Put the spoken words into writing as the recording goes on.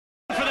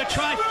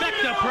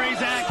trifecta,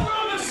 Prazak.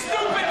 Screw the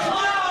stupid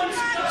clowns!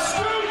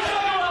 Screw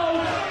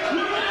Camo!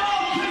 You can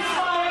all kiss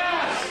my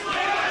ass!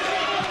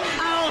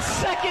 I'll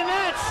second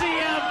that,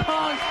 CM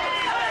Punk.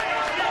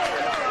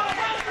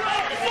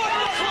 Fuck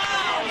the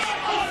clowns!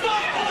 Fuck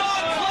the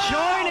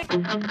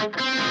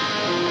clowns!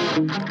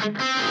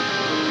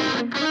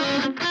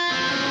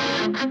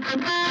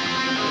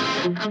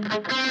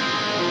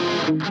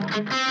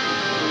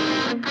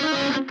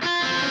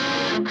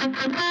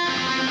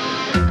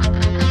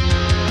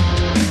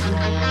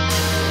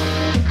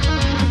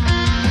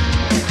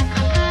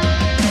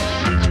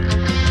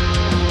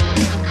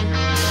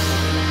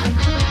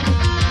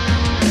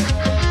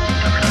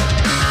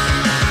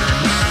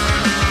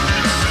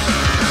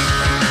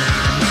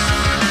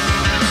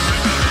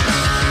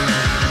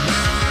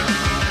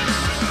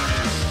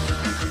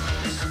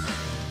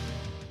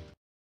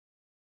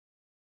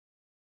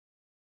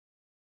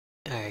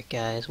 Alright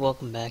guys,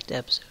 welcome back to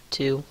episode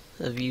 2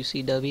 of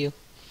UCW,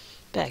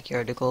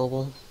 Backyard to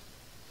Global.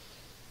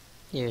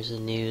 Here's the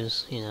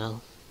news, you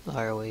know,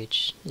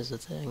 ROH is the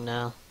thing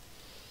now.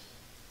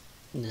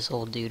 And this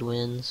old dude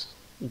wins,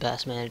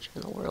 best manager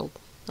in the world.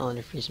 I wonder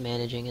if he's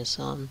managing his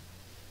son.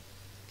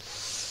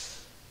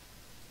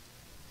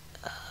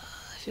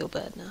 I feel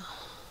bad now.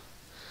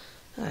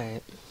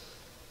 Alright.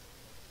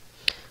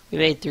 We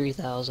made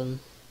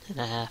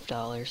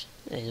 $3,500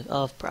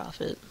 of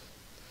profit.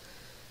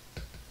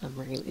 I'm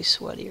really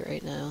sweaty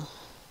right now.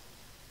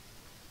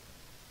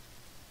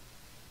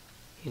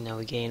 You know,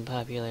 we gained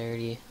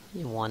popularity.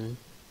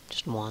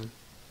 Just one.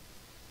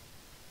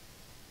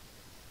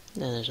 And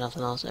there's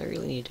nothing else I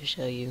really need to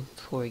show you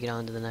before we get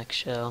on to the next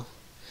show.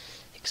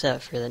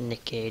 Except for that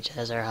Nick Gage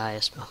has our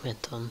highest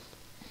momentum.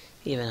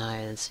 Even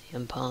higher than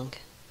CM Punk.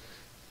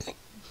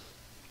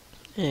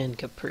 And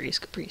Caprice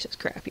has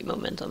crappy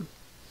momentum.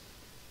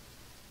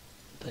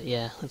 But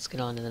yeah, let's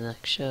get on to the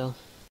next show.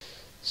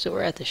 So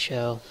we're at the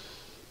show.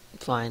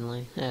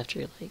 Finally,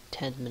 after like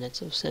 10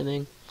 minutes of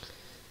simming.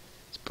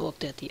 It's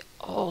booked at the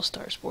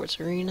All-Star Sports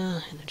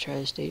Arena in the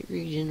Tri-State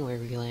region where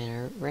we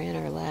ran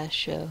our last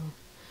show.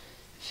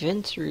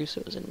 Vince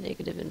Russo was a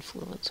negative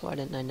influence. Why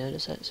didn't I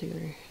notice that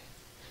sooner?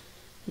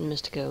 And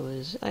Mystico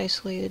was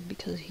isolated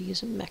because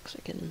he's a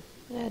Mexican.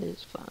 That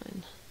is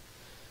fine.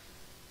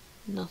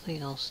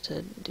 Nothing else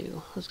to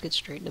do. Let's get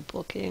straight into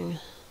booking.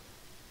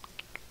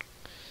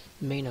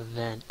 Main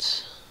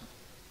event.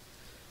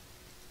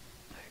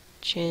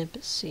 Champ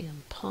is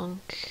CM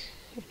Punk,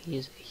 and he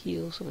is a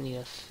heel, so we need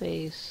a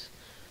face.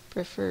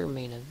 Prefer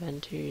main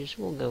eventers.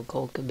 We'll go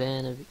Colt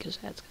Cabana because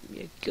that's going to be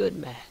a good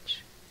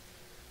match.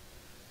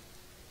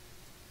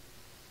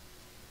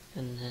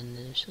 And then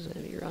this is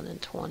going to be running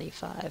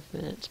 25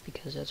 minutes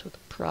because that's what the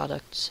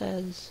product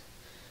says.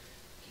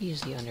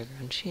 He's the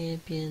Underground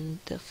Champion,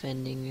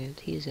 defending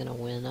it. He's going to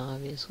win,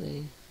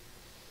 obviously.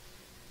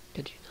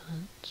 Could you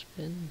not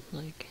spin?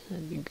 Like,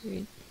 that'd be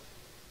great.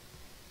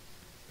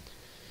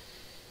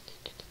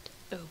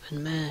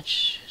 Open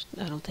match.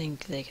 I don't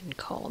think they can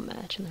call a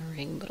match in the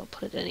ring, but I'll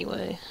put it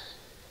anyway.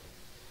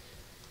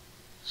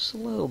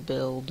 Slow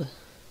build.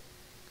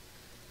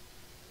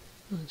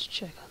 Let's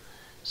check on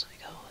that.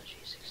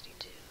 Psychology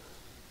 62.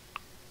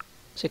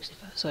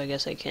 65. So I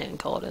guess I can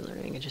call it in the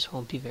ring. It just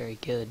won't be very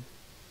good.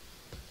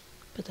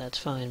 But that's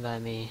fine by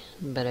me.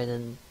 Better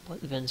than what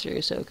Vince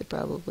Russo could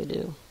probably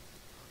do.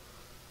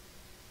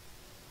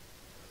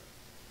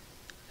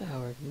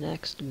 Our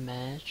next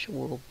match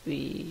will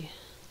be...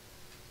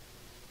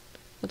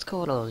 let's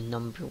call it a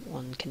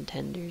 #1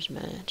 contenders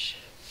match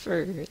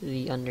for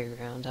the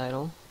Underground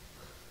title.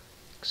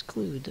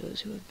 Exclude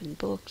those who have been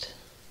booked.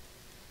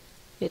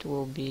 It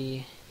will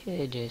be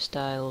AJ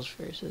Styles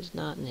versus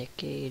not Nick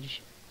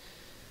Gage.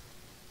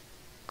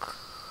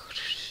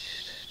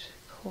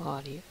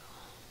 Claudio.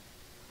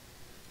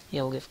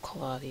 Yeah, we'll give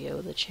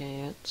Claudio the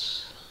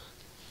chance.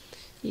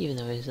 Even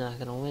though he's not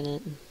gonna win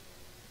it.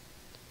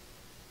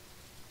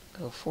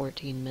 Go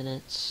 14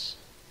 minutes.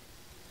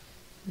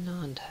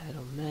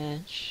 Non-title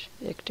match.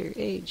 Victor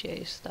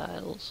AJ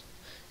Styles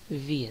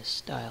via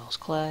Styles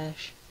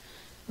Clash.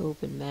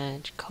 Open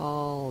match.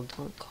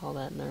 Don't call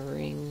that in the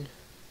ring.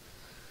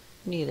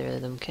 Neither of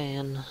them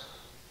can.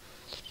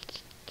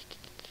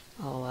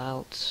 All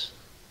out.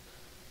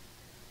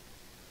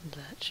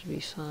 That should be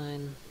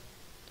fine.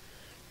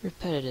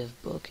 Repetitive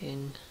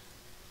booking.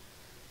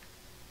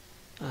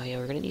 Oh yeah,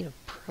 we're gonna need a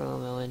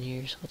promo in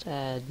here, so let's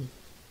add...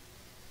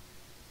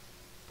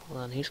 hold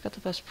on, who's got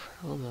the best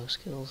promo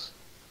skills?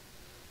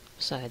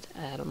 Besides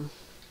Adam.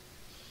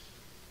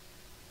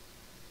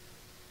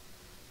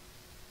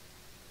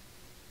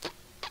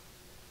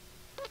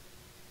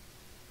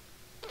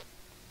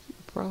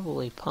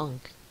 Probably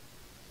Punk.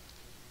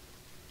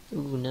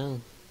 Ooh,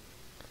 no.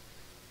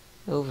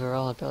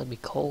 Overall, it'd probably be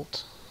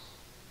Colt.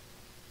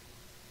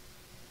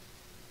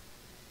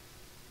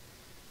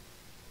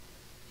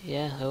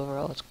 Yeah,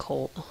 overall it's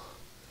Colt. So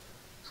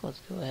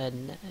let's go ahead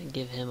and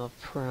give him a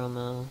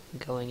promo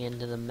going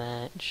into the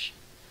match.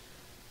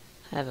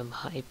 Have him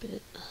hype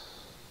it.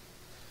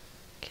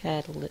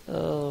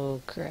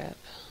 Oh crap.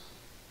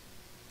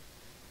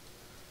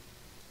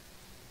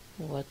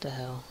 What the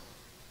hell?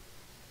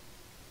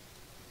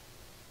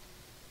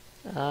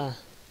 Oh.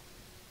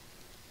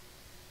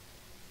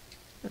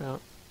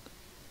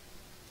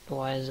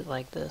 Why is it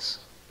like this?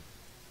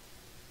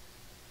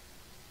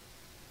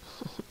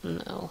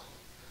 No.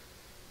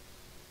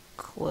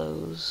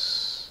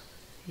 Close.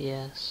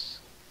 Yes.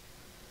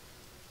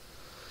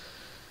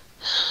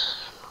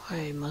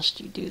 Why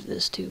must you do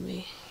this to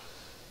me?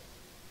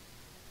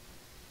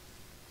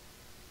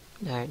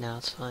 Alright, now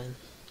it's fine.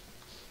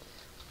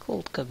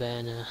 Colt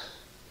Cabana.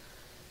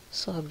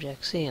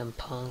 Subject CM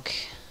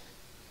Punk.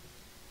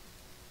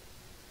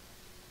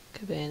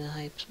 Cabana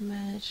Hypes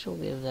match. We'll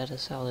give that a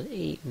solid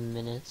 8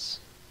 minutes.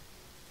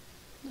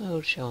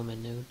 Ocho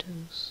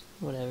minutos.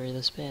 Whatever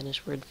the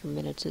Spanish word for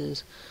minutes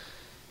is.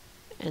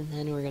 And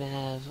then we're gonna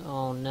have...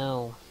 Oh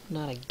no.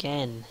 Not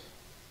again.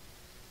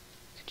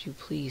 Could you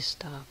please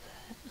stop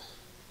that?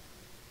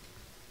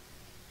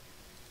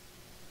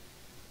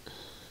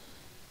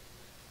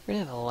 We're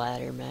gonna have a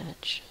ladder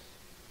match.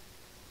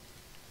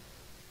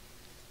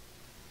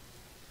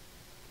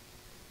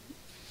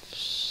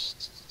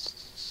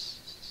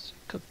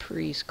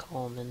 Caprice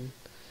Coleman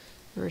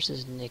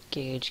versus Nick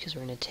Gage, because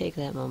we're going to take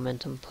that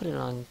momentum, put it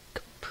on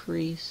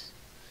Caprice,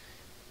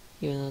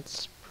 even though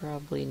it's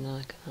probably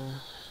not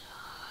gonna...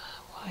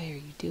 Why are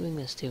you doing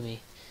this to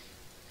me?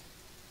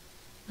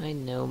 I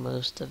know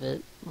most of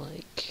it,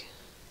 like,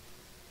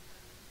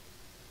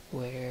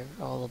 where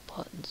all the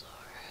buttons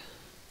are.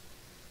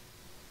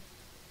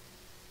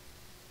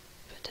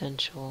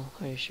 Potential.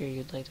 Are you sure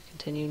you'd like to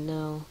continue?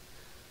 No.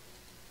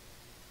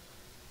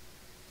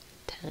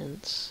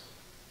 Tense.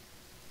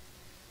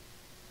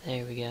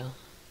 There we go.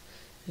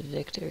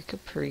 Victor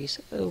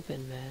Caprice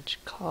open match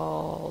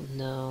called.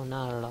 No,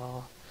 not at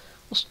all.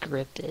 We'll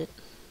script it.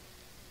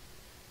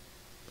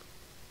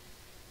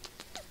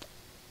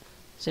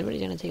 Is anybody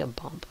gonna take a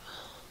bump?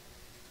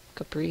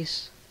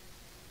 Caprice?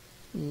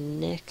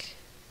 Nick?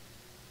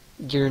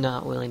 You're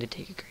not willing to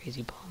take a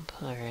crazy bump.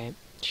 Alright,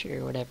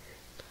 sure, whatever.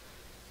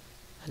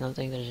 I don't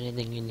think there's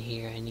anything in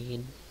here I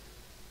need.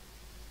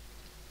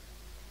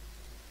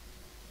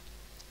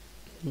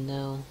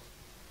 No.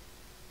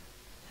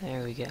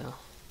 There we go.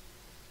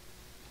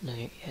 No,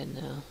 yeah,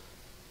 no.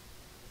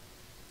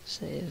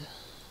 Save.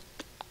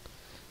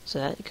 So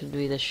that could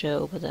be the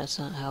show, but that's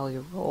not how we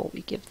roll.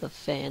 We give the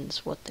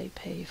fans what they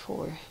pay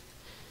for.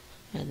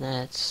 And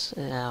that's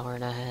an hour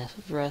and a half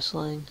of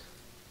wrestling.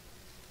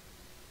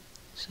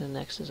 So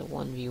next is a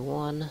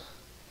 1v1.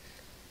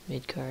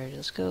 Mid-card,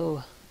 let's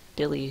go.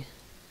 Billy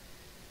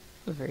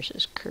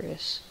versus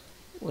Chris.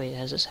 Wait,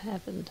 has this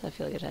happened? I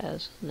feel like it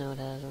has. No, it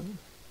hasn't.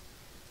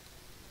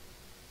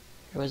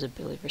 Or was it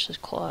Billy versus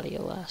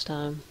Claudio last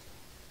time?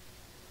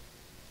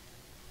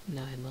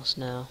 No, I must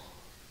know.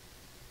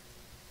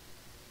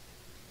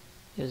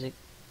 It was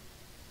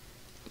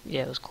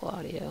yeah, it was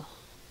Claudio.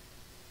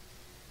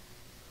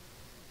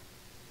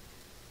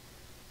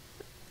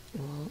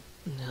 Well,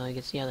 now he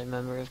gets the other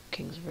member of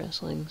Kings of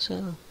Wrestling,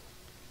 so...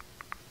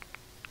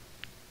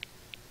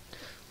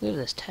 We'll give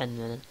this 10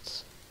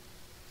 minutes.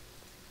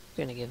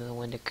 We're gonna give the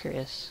win to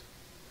Chris.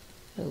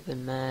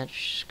 Open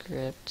match,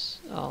 script,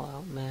 all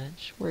out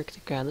match. Work the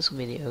crowd. This will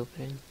be the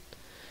opening.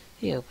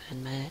 The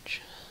opening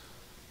match.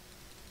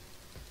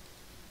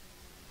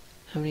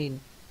 How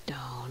many...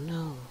 Oh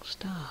no,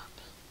 stop.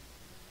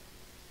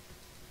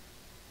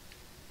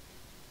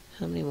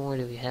 How many more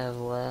do we have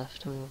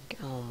left?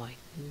 Oh my,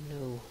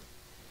 no.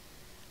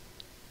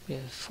 We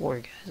have 4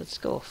 guys. Let's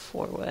go a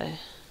 4-way.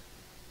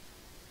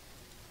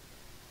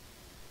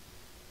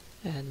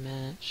 Add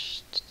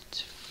match.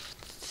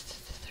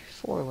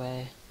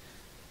 4-way.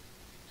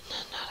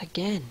 Not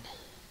again.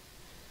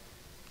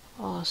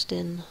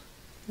 Austin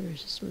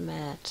versus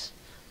Matt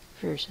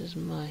versus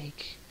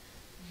Mike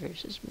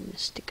versus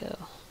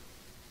Mystico.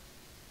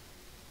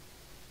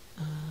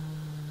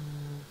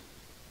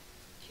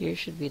 Here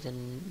should be the...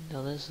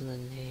 No, this is the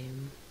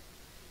name.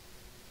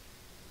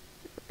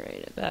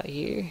 Right about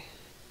here.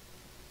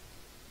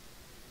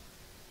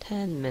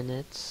 10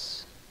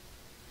 minutes.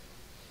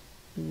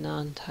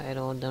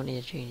 Non-title, don't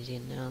need to change the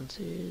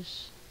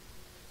announcers.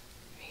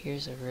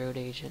 Here's a road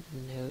agent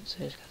note, so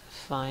I just gotta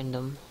find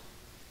them.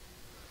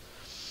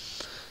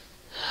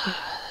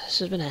 This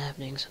has been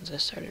happening since I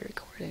started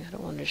recording. I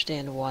don't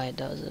understand why it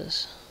does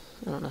this.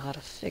 I don't know how to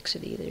fix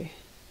it either.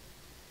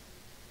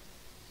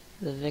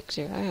 The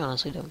victor, I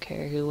honestly don't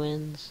care who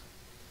wins.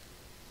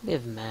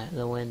 Give Matt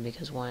the win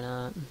because why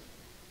not?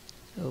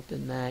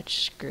 Open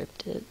match,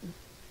 scripted.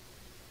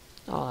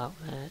 All out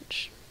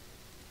match.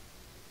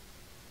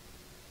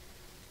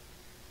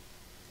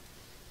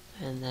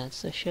 And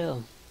that's the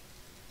show.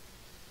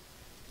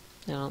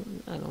 I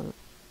don't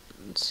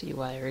see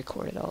why I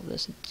recorded all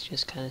this. It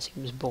just kind of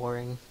seems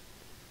boring.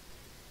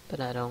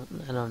 But I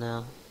don't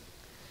know.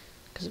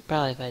 Because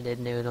probably if I did,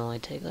 it would only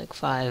take like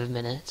 5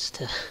 minutes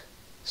to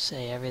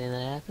say everything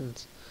that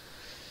happens.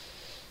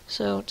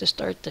 So, to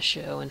start the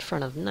show in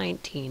front of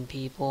 19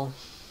 people.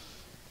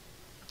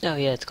 Oh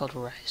yeah, it's called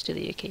Rise to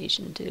the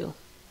Occasion too.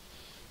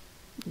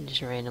 I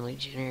just randomly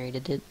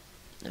generated it.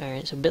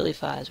 Alright, so Billy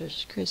Fives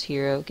versus Chris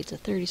Hero gets a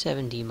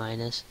 37 D-.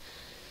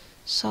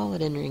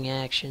 Solid in-ring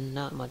action,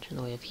 not much in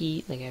the way of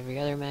heat, like every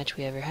other match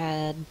we ever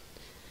had.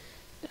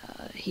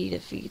 He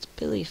defeats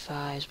Billy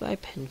Fives by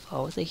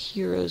pinfall with a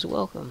Hero's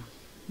Welcome.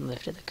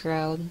 Lifted the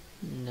crowd,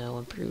 no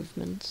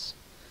improvements.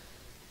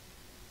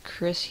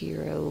 Chris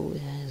Hero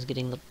is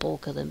getting the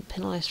bulk of them,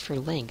 penalized for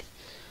length.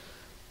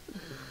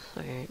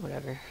 Alright,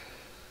 whatever.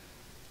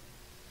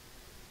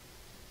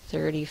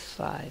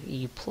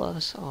 35E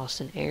plus,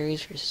 Austin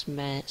Aries versus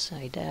Matt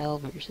Sydal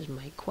versus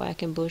Mike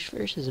Quackenbush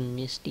versus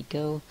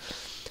Mystico.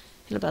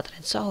 And about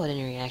that, solid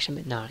in reaction,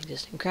 but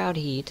non-existent crowd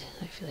heat.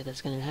 I feel like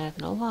that's going to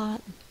happen a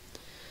lot.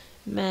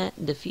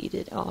 Matt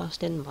defeated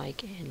Austin,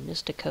 Mike, and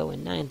Mystico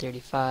in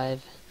 9:35.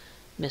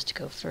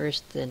 Mystico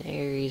first, then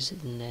Aries,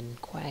 and then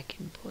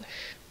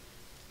Quackenbush.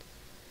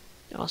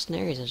 Austin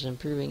Aries is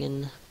improving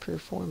in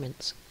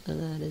performance.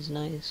 That is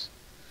nice,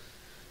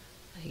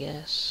 I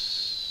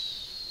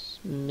guess.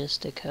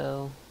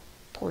 Mystico,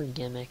 poor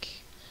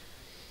gimmick.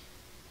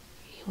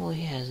 Well,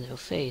 he has no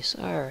face.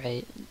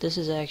 Alright, this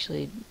is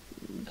actually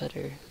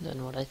better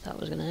than what I thought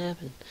was going to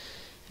happen.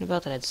 And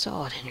about that, I had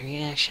solid in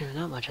reaction,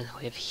 not much in the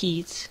way of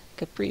heat.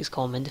 Caprice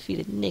Coleman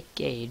defeated Nick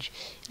Gage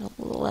in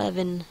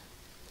 11.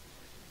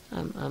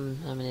 I'm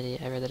an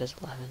idiot. I read that as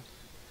 11.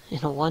 In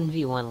a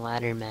 1v1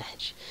 ladder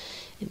match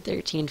in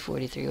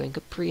 13:43, when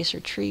Caprice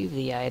retrieved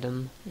the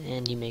item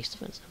and he makes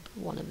defense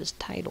number 1 of his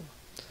title.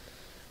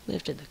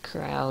 Lifted the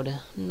crowd,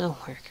 no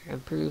worker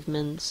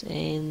improvements,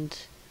 and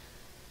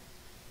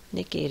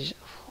Nick Gage,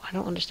 I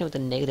don't understand what the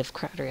negative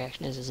crowd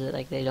reaction is. Is it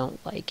like they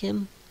don't like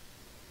him?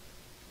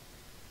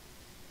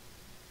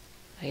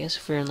 I guess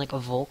if we're in like a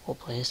vocal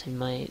place, they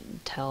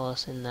might tell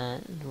us in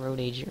that road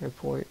agent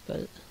report,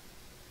 but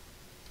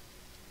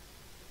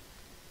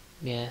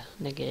yeah,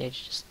 Nick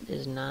Gage just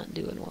is not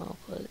doing well,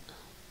 but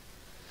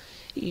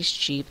he's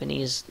cheap and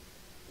he's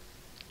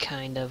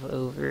kind of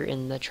over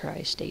in the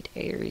tri-state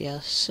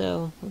area,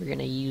 so we're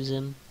gonna use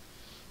him.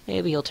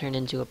 Maybe he'll turn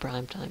into a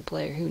primetime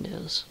player, who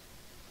knows.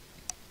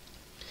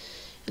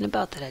 And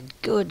about that, a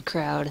good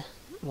crowd.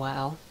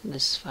 Wow,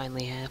 this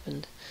finally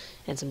happened.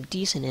 And some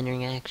decent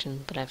in-ring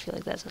action, but I feel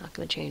like that's not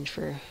going to change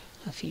for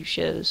a few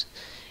shows.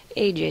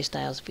 AJ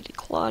Styles defeated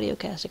Claudio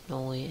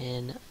Castagnoli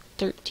in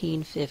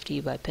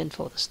 13:50 by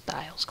pinfall with a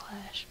Styles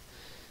Clash.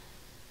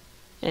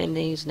 And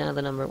he's now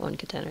the #1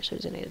 contender, so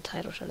he's going to get a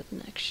title shot at the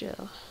next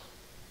show.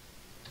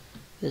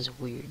 This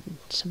weird,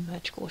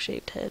 symmetrical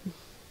shaped head.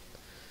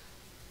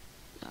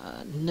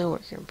 No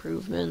worker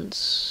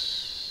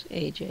improvements.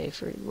 AJ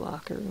for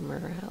locker room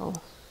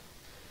morale.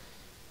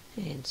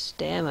 And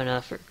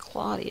stamina for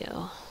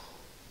Claudio.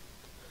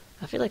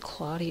 I feel like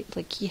Claudio,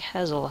 like, he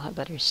has a lot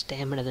better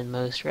stamina than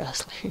most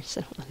wrestlers.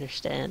 I don't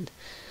understand.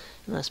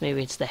 Unless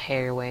maybe it's the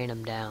hair weighing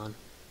him down.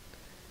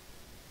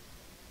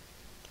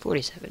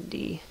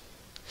 47D.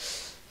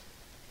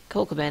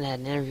 Cole Cabana had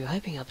an interview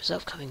hyping up his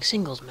upcoming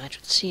singles match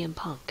with CM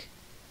Punk.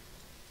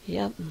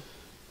 Yep.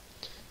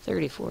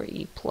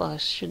 34E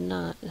plus. Should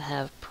not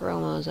have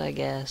promos, I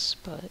guess,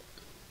 but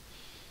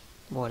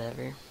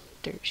whatever.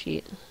 Dirt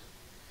sheet.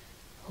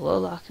 Low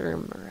locker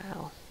room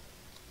morale.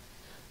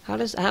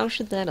 How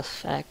should that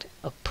affect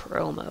a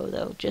promo,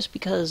 though? Just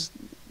because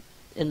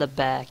in the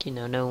back, you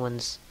know, no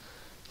one's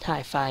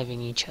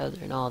high-fiving each other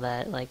and all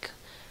that, like,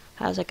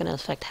 how's that going to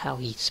affect how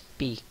he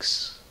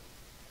speaks?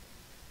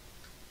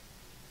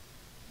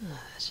 That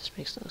just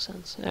makes no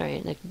sense.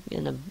 Alright,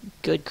 in a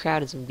good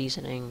crowd and some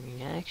decent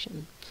angry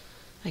action.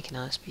 I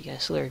cannot speak, I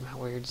slurred my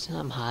words.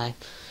 I'm high.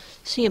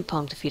 CM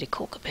Punk defeated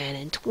Cole Cabana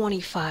in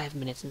 25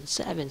 minutes and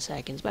 7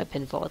 seconds by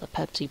pinfall with a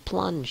Pepsi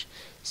Plunge.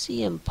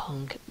 CM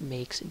Punk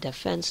makes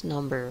defense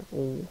number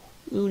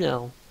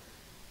uno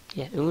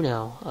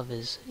of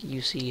his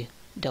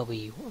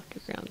UCW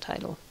Underground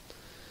title.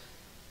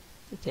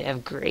 They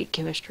have great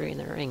chemistry in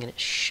the ring, and it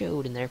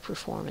showed in their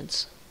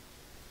performance.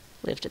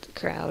 Lifted the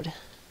crowd.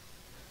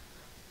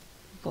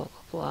 Blah,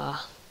 blah, blah.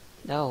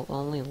 No,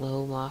 only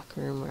low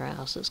locker room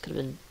morale, so this could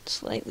have been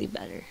slightly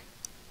better.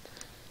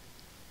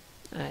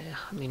 I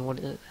mean,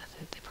 they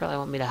probably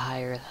want me to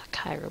hire a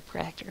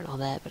chiropractor and all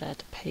that, but I have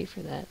to pay for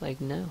that. Like,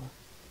 no.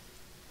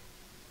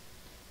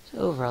 So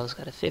overall, it's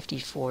got a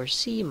 54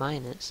 C-,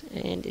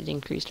 and it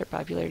increased our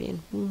popularity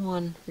in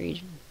one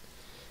region.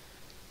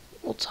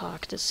 We'll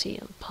talk to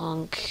CM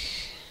Punk.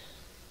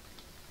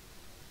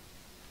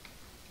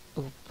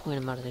 We'll point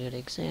him out as a good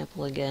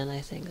example again.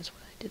 I think that's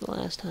what I did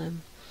last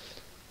time.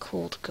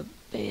 Colt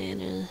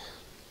Cabana.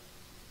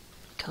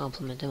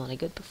 Compliment him on a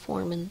good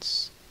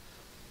performance.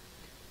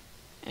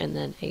 And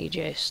then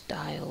AJ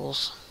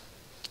Styles.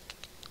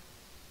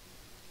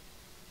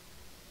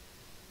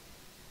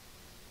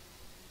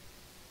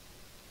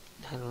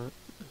 I don't...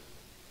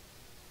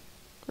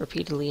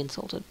 Repeatedly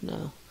insulted?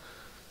 No.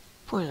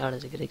 Pointed out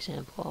as a good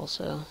example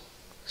also.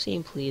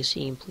 Scene please,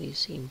 scene please,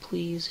 scene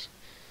please.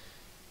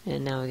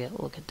 And now we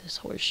gotta look at this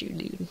horseshoe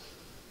dude.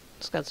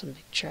 It's got some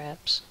big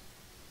traps.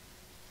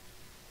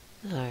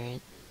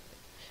 Alright.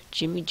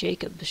 Jimmy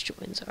Jacobs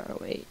joins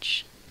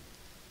ROH.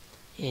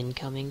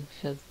 Incoming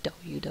for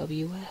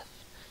WWF.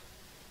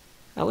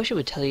 I wish it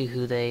would tell you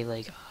who they,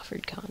 like,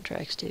 offered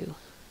contracts to.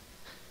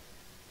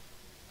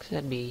 'Cause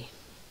that'd be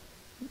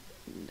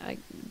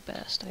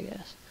best, I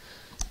guess.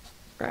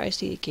 Rise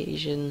to the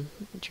occasion.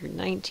 With your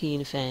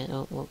 19 fans,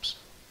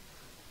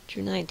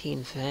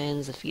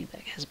 the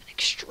feedback has been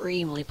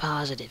extremely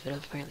positive, and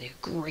apparently a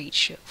great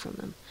show from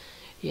them.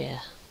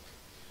 Yeah,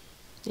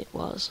 it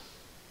was.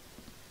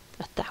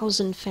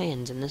 1,000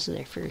 fans, and this is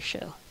their first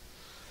show.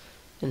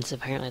 And it's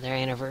apparently their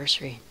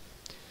anniversary.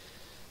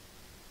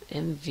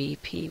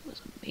 MVP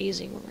was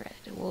amazing. We're at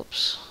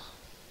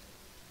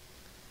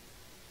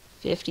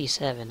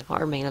 57.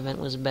 Our main event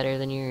was better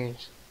than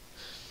yours.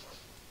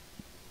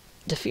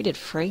 Defeated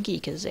Frankie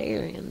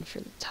Kazarian for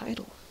the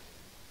title.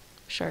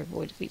 Shark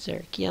Boy defeats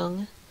Eric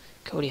Young.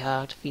 Cody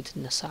Hawk defeats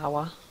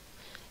Nasawa.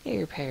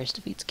 Air Paris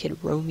defeats Kid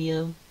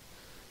Romeo.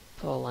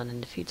 Paul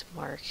London defeats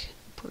Mark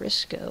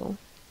Briscoe.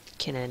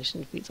 Ken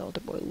Anderson defeats Alter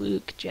Boy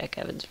Luke. Jack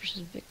Evans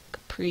versus Vic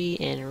Capri.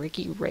 And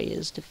Ricky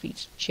Reyes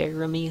defeats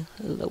Jeremy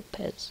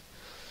Lopez.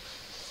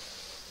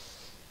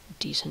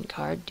 Decent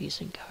card. I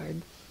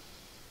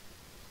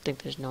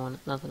think there's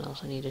nothing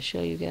else I need to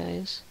show you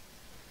guys.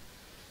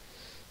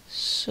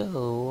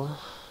 So,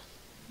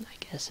 I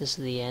guess this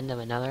is the end of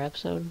another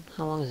episode.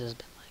 How long has this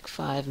been? Like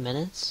 5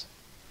 minutes?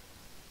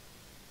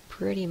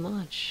 Pretty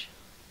much.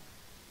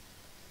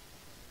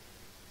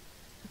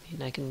 I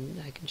mean,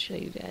 I can show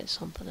you guys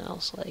something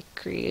else, like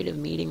creative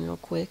meeting real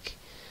quick.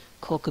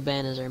 Colt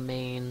Cabana is our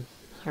main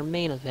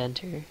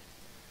eventer.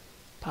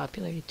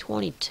 Popularity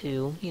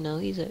 22. You know,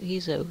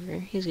 he's over.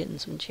 He's getting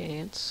some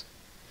chance.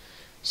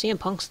 CM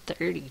Punk's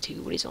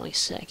 32, but he's only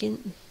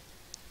second.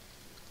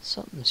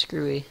 Something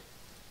screwy.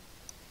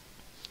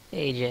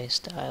 AJ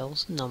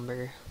Styles,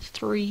 number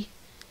 3,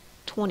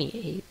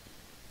 28.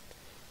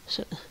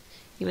 So,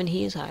 even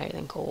he is higher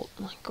than Colt.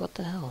 Like, what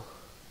the hell?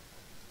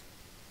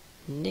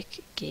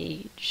 Nick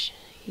Gage,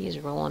 he's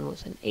rolling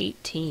with an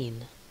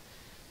 18.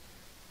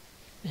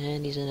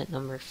 And he's in at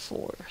number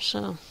 4,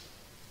 so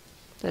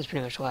that's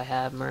pretty much why I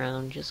have him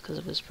around, just because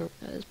of his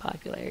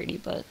popularity,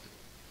 but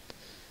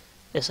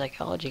the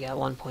psychology got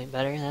 1 point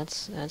better.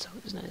 That's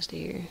always nice to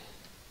hear.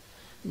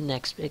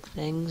 Next big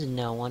things,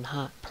 no one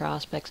hot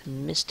prospects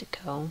and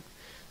Mystico,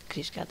 because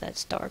he's got that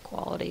star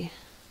quality.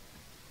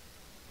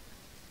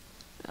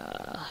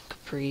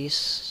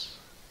 Caprice,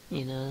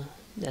 you know,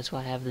 that's why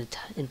I have the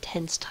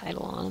intense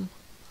title on him.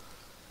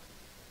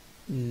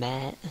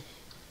 Matt,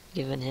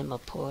 giving him a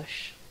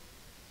push.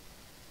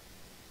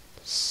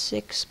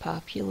 6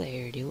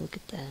 popularity, look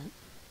at that.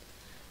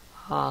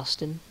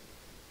 Austin,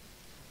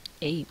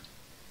 8.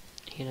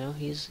 You know,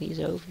 he's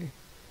over.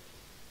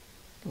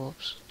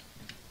 Whoops.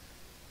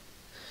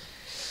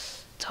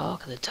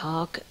 Talk the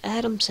talk,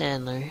 Adam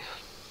Sandler.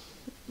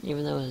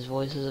 Even though his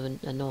voice is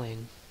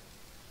annoying.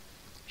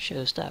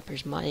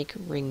 Showstoppers Mike,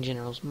 Ring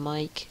Generals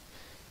Mike.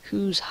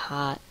 Who's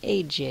hot?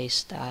 AJ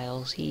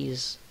Styles.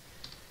 He's...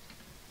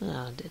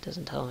 oh, it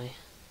doesn't tell me.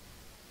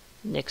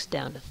 Nick's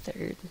down to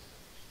 3rd.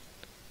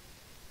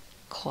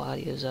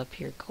 Claudio's up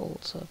here,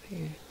 Colt's up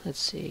here. Let's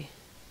see.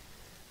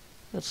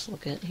 Let's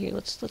look at here.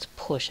 Let's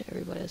push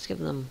everybody. Let's give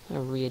them a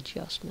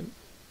readjustment.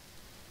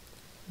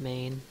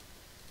 Main,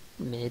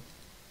 mid,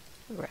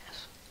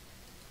 ref,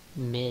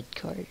 mid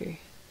Carter.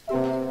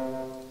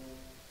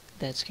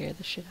 That scared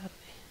the shit out of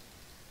me.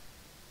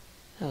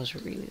 That was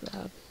really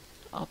loud.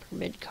 Upper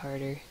mid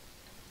Carter,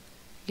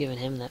 giving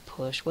him that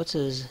push. What's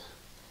his?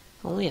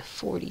 Only a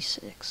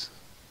 46.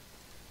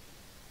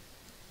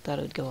 Thought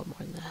it would go up more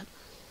than that.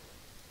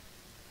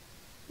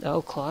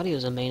 Oh,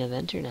 Claudio's a main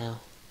eventer now.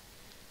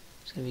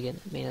 He's gonna be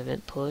getting a main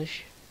event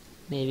push.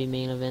 Maybe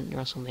main event in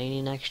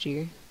WrestleMania next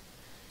year.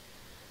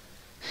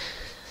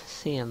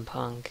 CM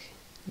Punk,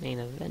 main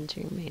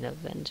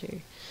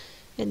eventer.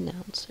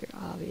 Announcer,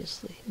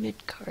 obviously.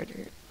 Mid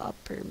Carter,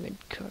 upper mid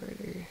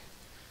Carter.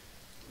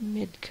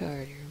 Mid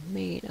Carter,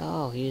 main.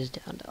 Oh, he's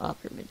down to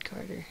upper mid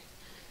Carter.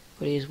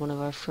 But he's one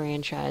of our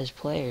franchise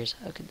players.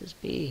 How could this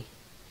be?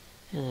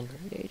 And then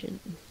road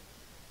agent.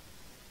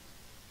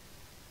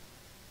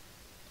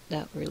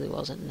 That really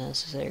wasn't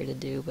necessary to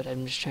do, but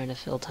I'm just trying to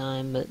fill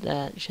time. But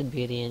that should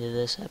be the end of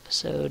this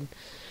episode.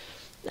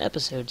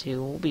 Episode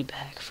 2, we'll be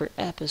back for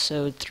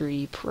episode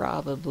 3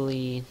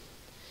 probably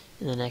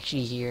in the next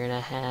year and a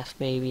half,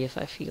 maybe, if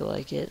I feel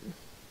like it.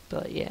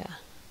 But yeah,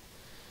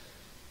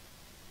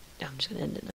 I'm just gonna end it now.